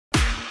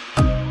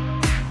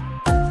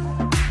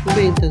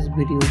Today in this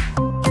video,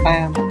 I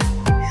am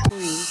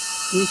showing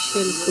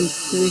initial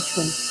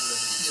configuration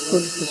Cisco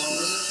switch.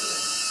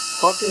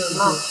 For this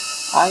video,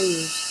 I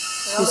use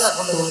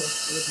Cisco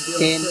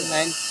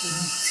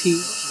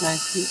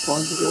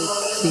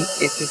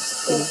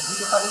N93C93103FX3.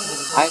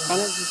 I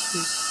connect this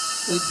switch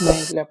with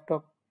my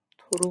laptop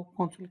through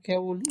console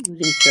cable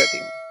using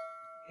Chatim.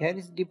 Here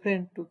is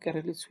different to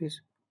carry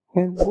switch.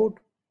 When boot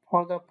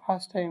for the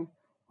first time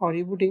or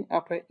rebooting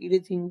after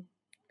erasing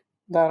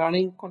the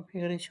running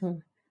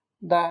configuration,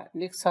 the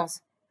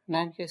Nexus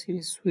 9K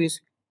series switch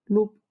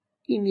loop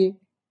in a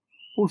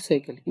boot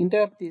cycle.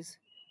 Interrupt this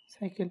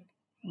cycle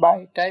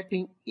by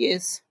typing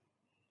yes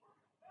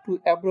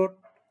to abort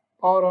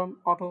power on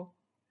auto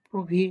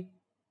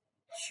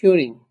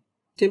provisioning.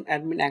 System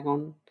admin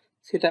account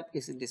setup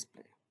is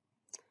display.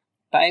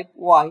 Type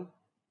Y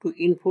to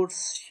enforce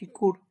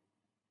secure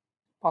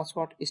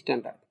password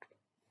standard.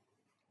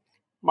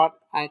 But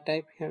I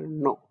type here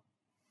no.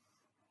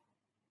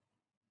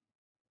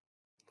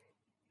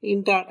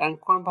 Enter and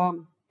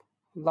confirm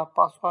the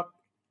password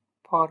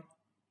for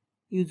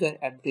user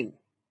admin.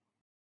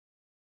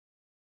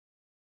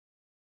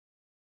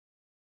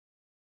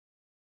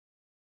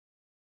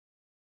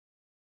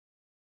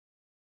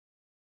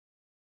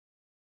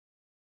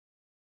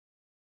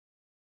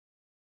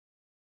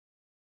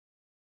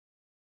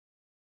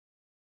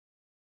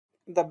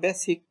 The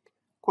basic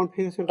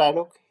configuration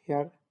dialog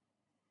here.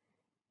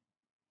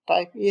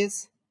 Type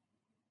yes,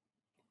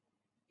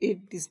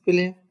 it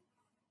display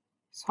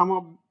some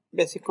of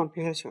basic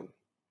configuration,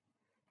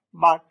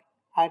 but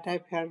I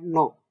type here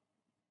no.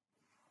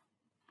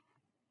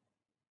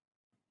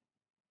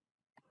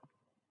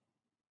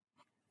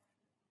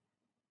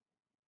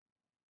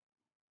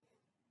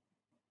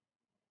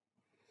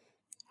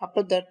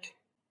 After that,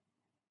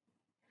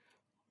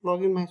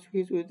 log in my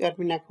switch with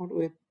admin account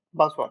with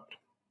password.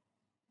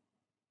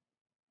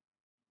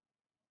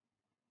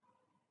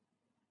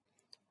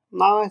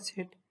 Now I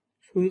set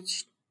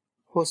switch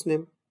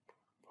hostname.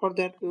 For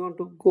that we want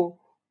to go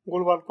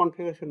global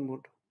configuration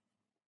mode.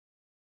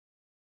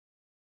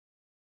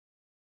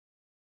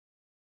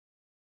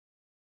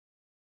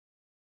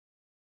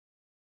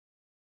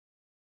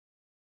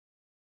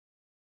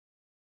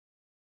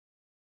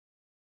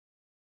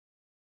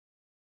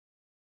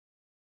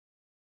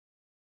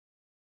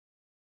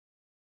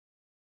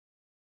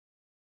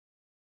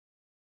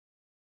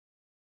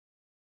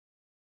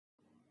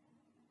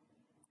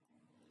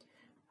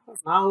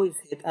 Now we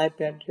set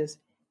IP address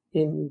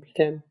in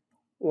VLAN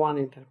 1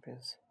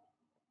 interface.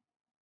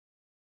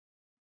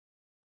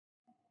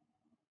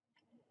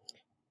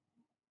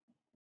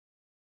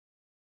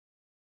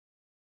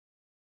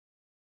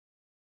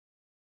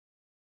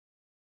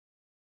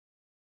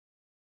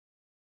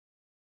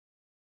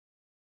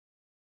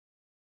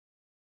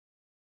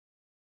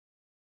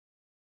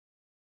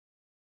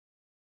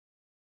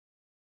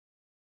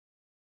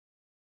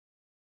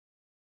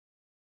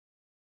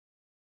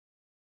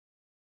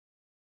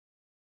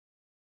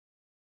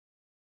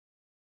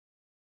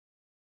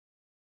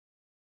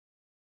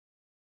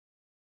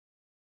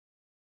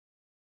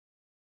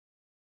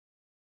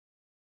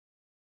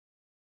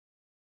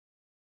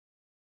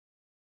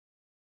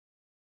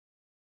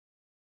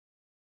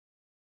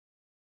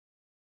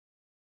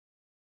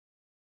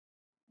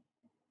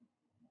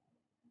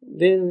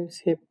 Then we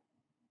save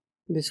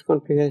this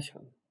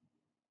configuration.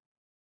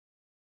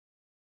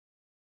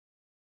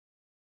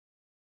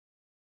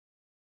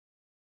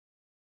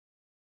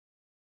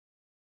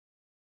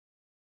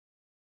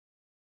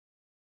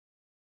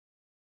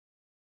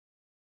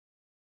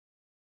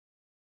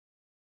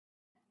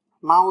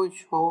 Now we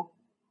show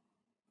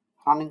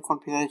running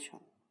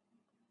configuration.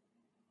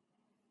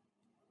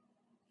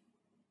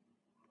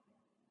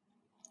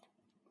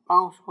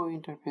 Now show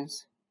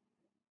interface.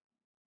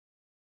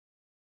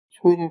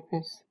 Show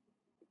interface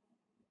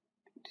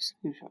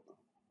description.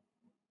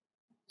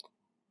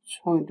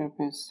 Show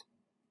interface.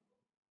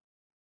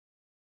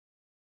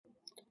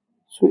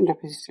 Show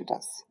interface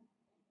status.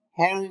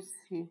 Here we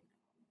see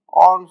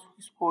all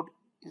switch port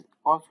is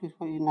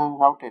now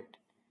routed.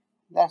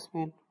 That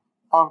means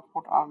all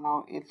ports are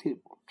now L3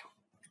 port.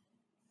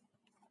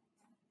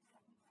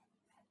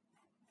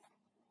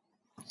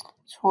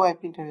 So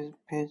IP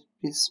interface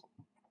is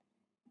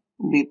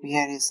brief.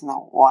 Here is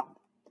now one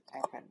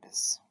IP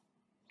address.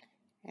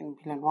 In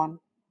VLAN 1,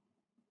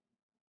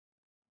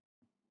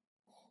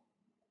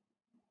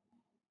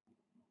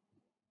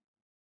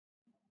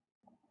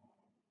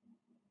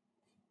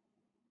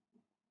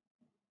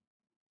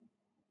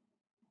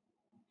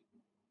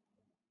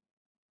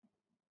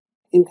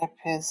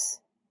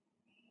 interface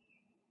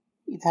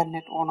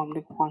Ethernet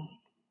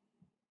 1/1.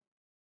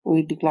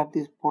 We declare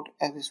this port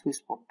as a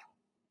switch port.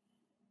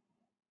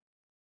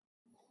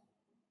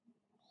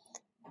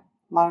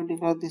 Now we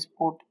declare this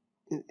port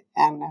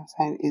and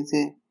assign is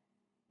a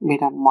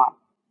VLAN 1.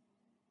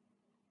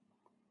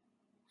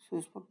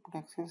 Switch port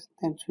access,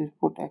 then switch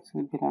port access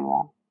VLAN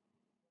 1.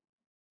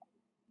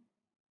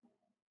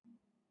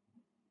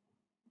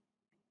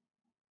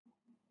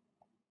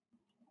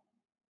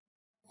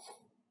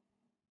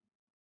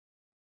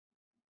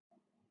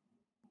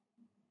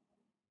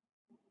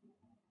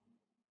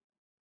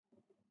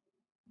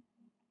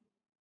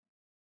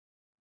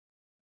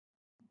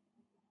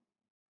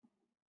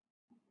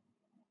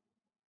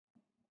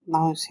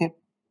 Now save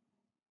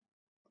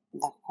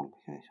the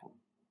configuration.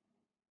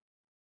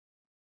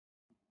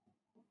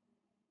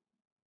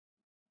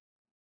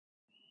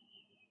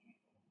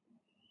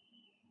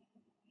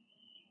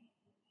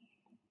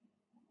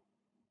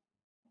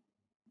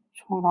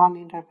 So run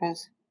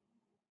interface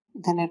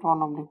Ethernet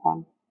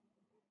 1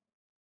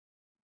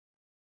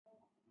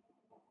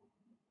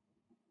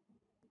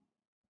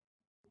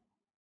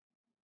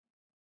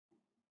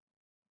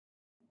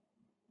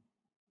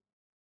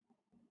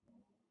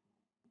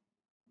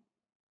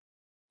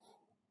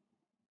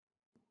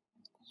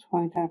 So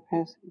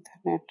interface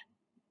Ethernet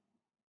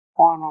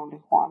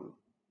 1.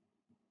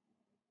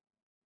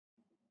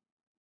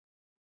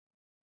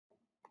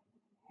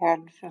 Here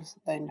details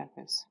the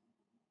interface.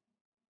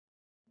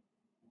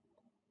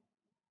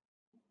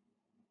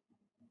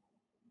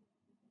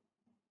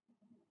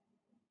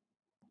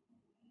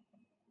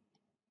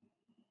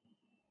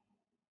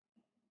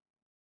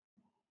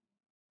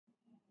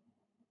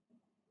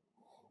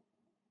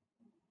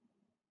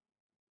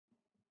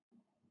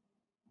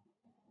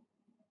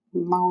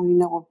 Now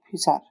enable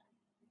feature.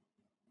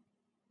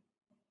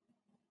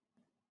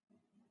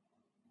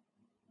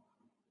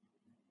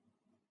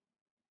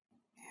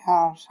 Here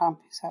are some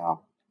features of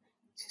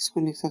Cisco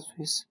Nexus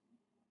switch.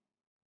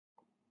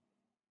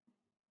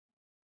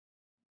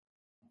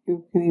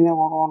 You can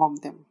enable one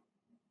of them.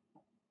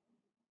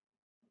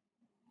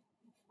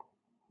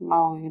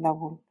 Now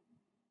enable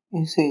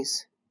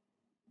usage.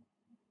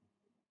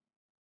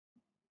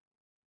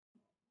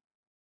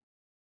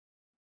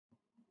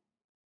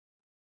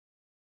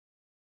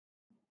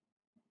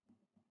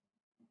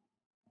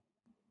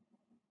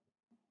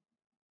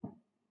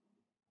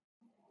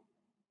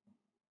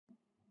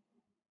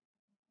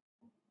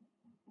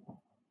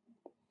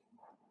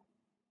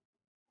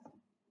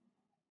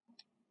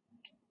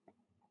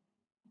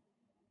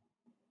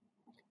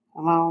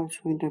 Now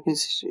show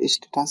interface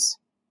status.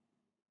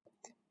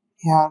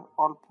 Here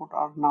all ports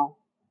are now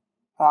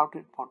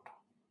routed port.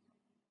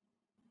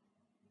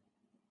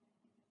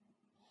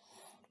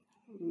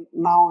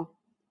 Now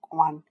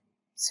command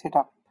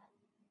setup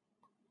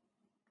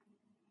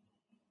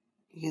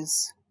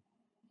is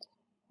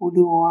would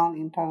you want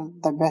to enter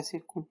the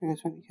basic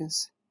configuration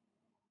is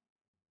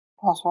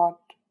password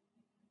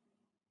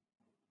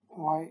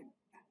why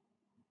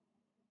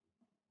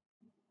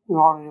you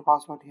already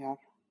password here.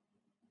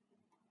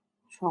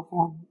 So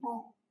command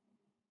no.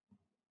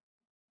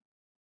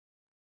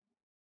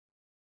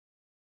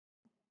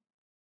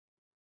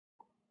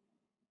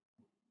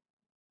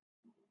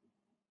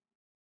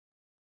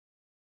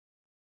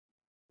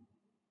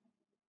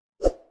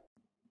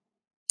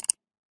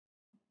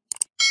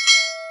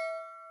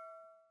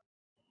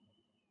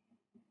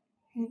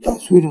 Enter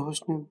suite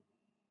hostname.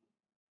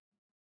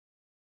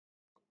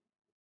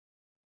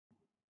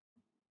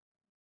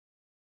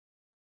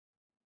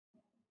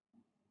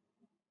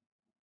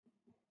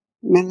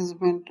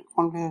 Management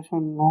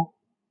configuration no.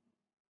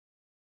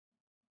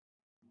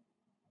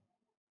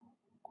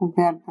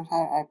 Configure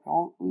IP.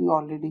 We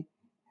already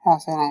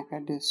has an IP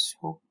address,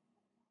 so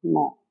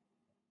no.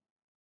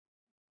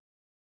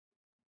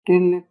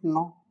 Telnet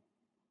no.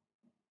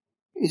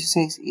 It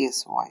says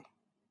yes. Why?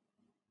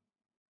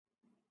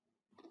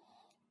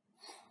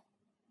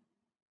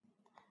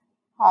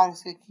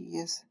 RSA key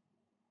yes.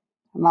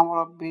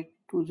 Number of bit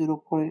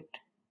 2048.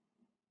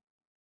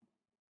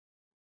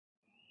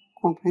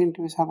 Configure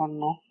interface server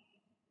no.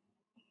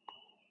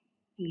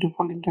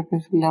 Default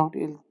interface layout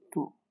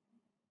L2.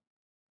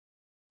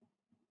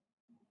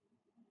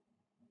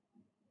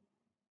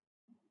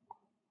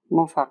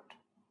 No shut.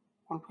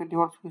 Configure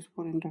default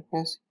switchboard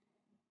interface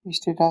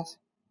status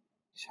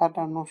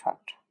shutdown no shut.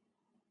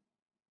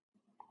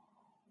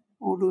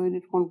 Auto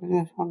edit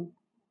configuration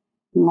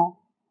no.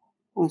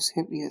 Will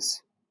save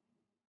yes.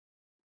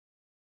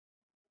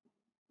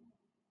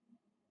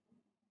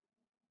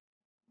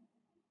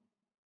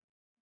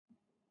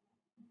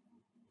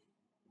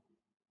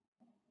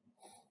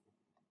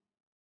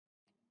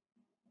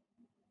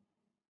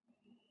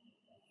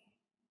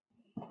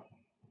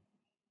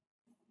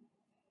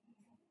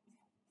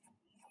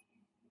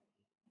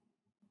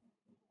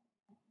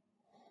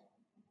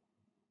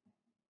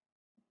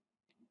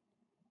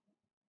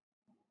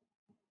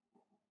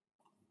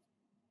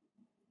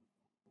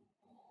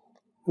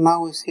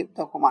 Now we save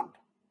the command.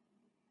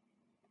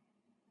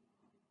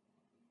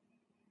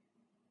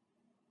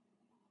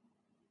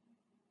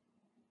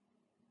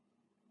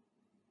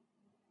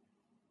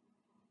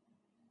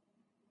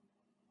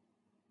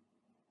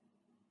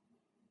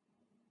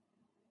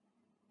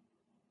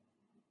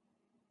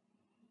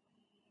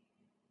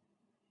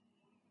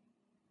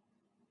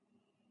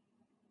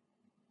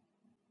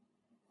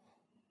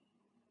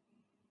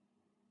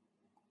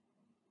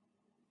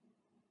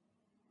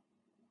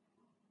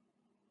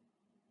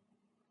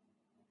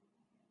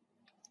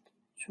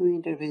 Show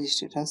interface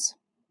status.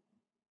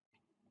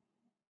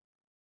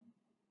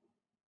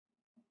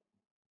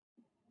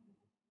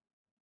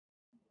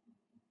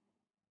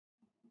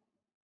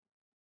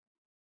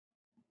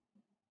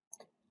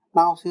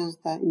 Now change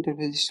the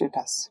interface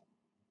status.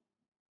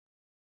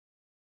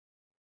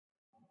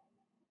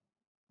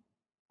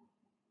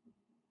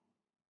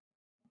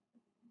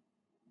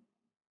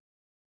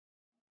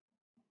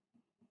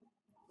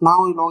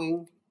 Now I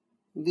logging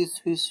this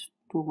switch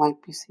to my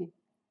PC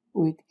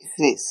with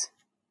SSH.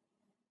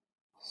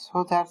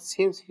 So that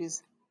same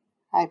switch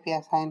IP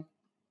assigned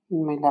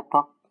in my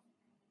laptop.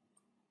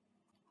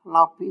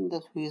 Now pin the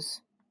switch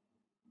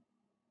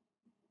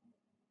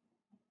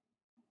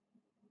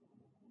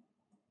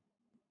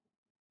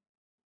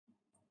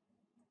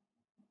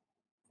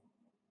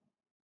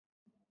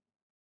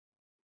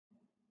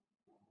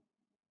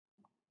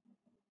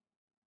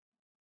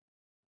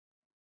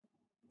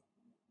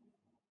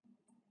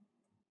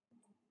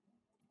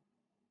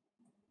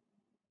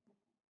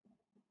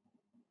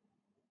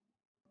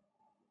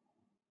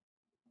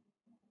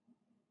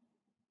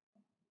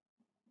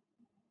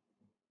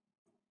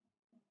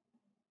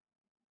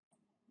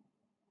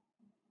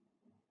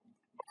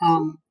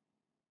and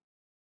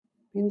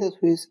pin the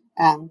switch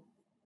and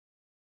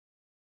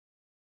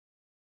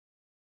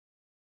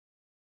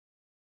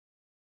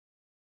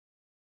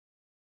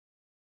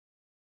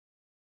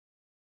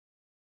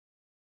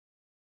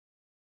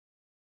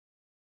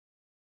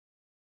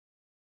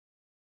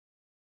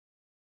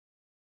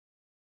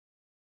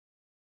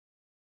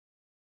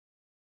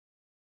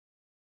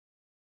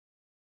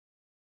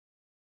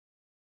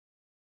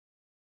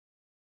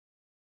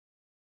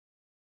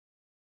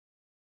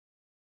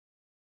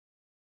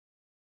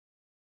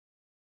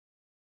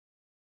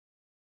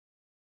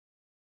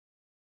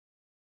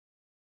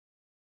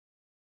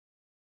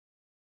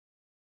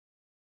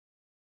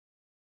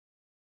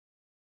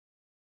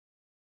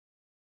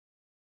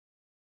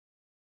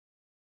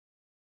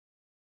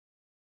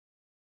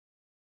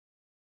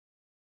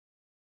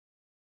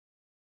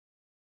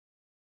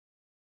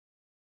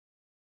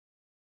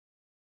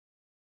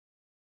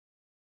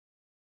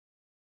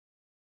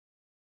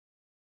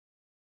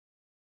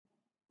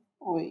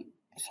we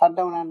shut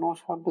down and no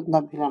shut down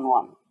the villain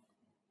one.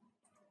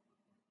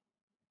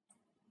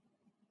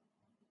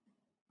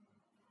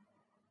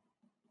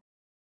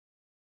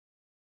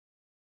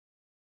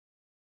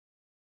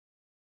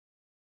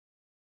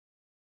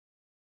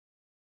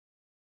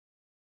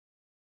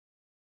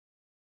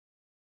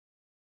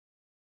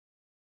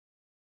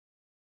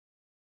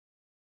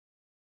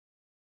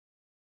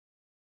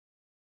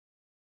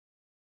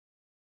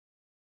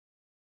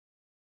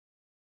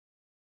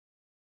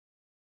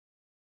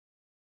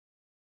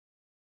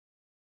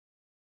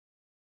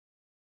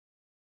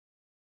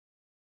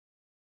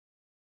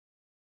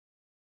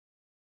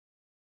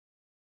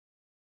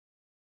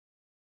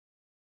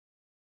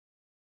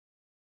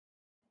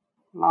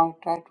 Now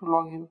try to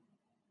log in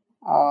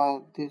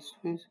this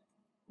switch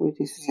with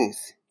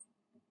SSH.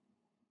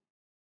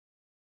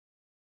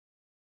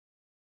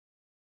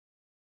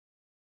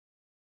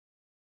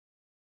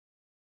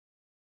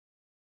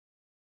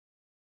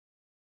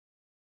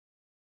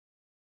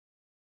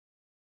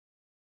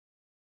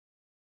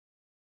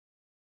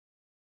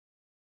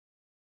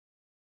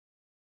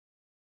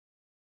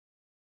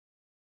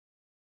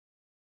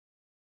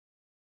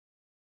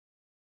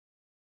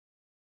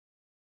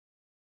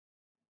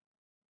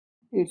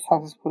 It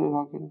successfully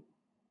logged in.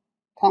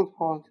 Thanks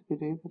for watching the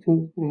video. If you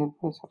think this video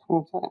helpful,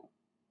 subscribe my channel.